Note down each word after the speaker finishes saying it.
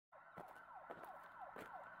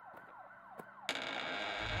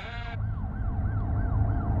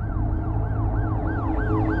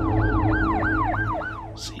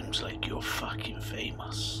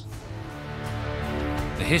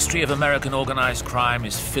history of American organized crime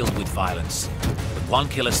is filled with violence, but one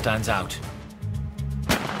killer stands out.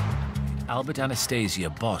 Albert Anastasia,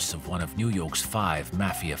 boss of one of New York's 5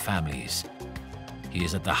 mafia families. He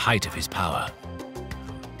is at the height of his power.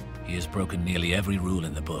 He has broken nearly every rule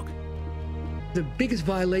in the book. The biggest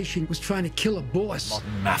violation was trying to kill a boss.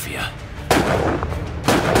 Modern mafia.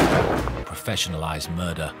 Professionalized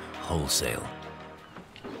murder wholesale.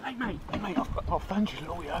 Hey mate, I'll find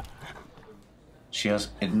your lawyer. She has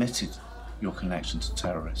admitted your connection to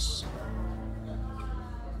terrorists.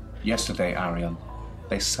 Yesterday, Arian,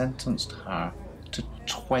 they sentenced her to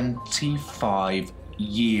 25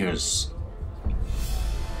 years.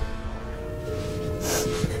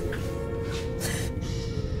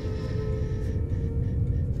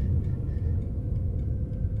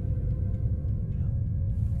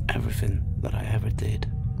 Everything that I ever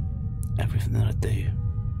did, everything that I do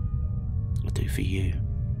for you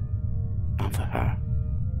and for her.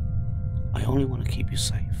 I only want to keep you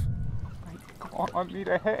safe. Come on, I need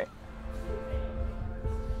a hit.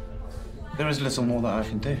 There is little more that I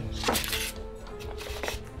can do.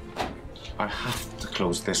 I have to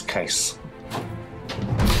close this case.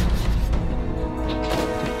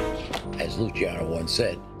 As Luciano once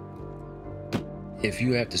said, if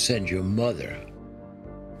you have to send your mother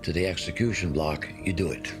to the execution block, you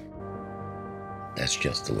do it. That's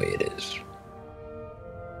just the way it is.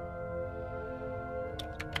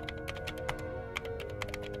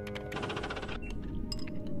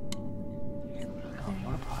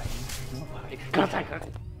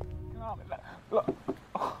 Look,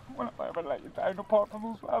 when have I ever let you down apart from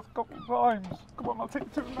those last couple of times? Come on, I'll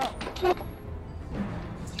take 2 now.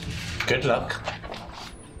 Good luck.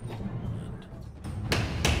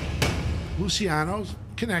 Luciano's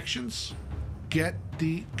connections get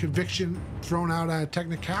the conviction thrown out on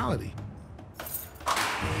technicality.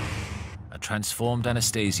 A transformed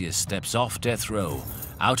Anastasia steps off death row,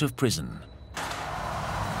 out of prison,